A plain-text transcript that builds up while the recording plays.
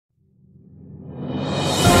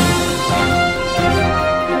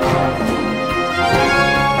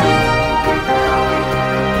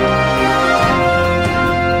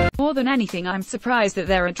anything, I'm surprised that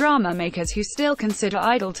there are drama makers who still consider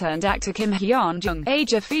idol-turned-actor Kim Hyun-joong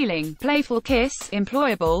age a feeling, playful kiss,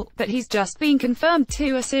 employable, but he's just been confirmed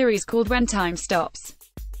to a series called When Time Stops.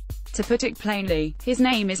 To put it plainly, his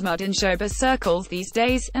name is mud in showbiz circles these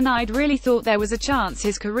days, and I'd really thought there was a chance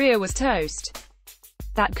his career was toast.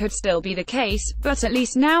 That could still be the case, but at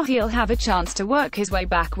least now he'll have a chance to work his way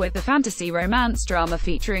back with the fantasy romance drama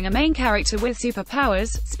featuring a main character with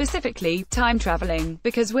superpowers, specifically, time traveling,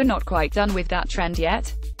 because we're not quite done with that trend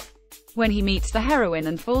yet. When he meets the heroine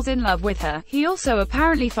and falls in love with her, he also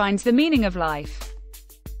apparently finds the meaning of life.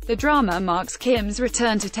 The drama marks Kim's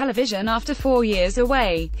return to television after 4 years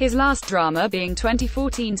away, his last drama being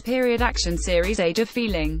 2014's period action series Age of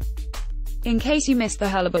Feeling. In case you missed the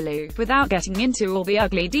hullabaloo, without getting into all the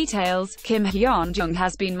ugly details, Kim Hyun-joong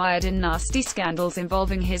has been mired in nasty scandals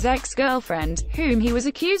involving his ex-girlfriend, whom he was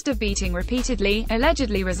accused of beating repeatedly,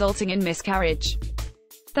 allegedly resulting in miscarriage.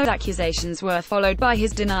 Those accusations were followed by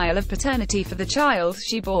his denial of paternity for the child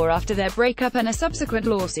she bore after their breakup and a subsequent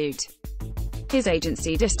lawsuit. His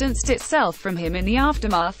agency distanced itself from him in the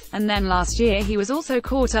aftermath, and then last year he was also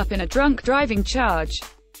caught up in a drunk driving charge.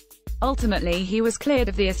 Ultimately he was cleared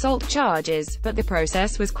of the assault charges, but the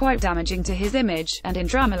process was quite damaging to his image, and in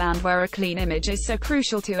Dramaland where a clean image is so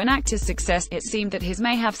crucial to an actor's success, it seemed that his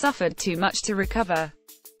may have suffered too much to recover.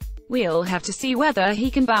 We'll have to see whether he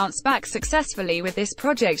can bounce back successfully with this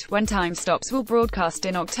project. When Time Stops will broadcast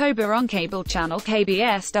in October on cable channel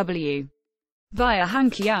KBSW. Via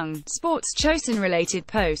Hyun-joong Sports Chosun related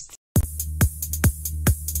posts.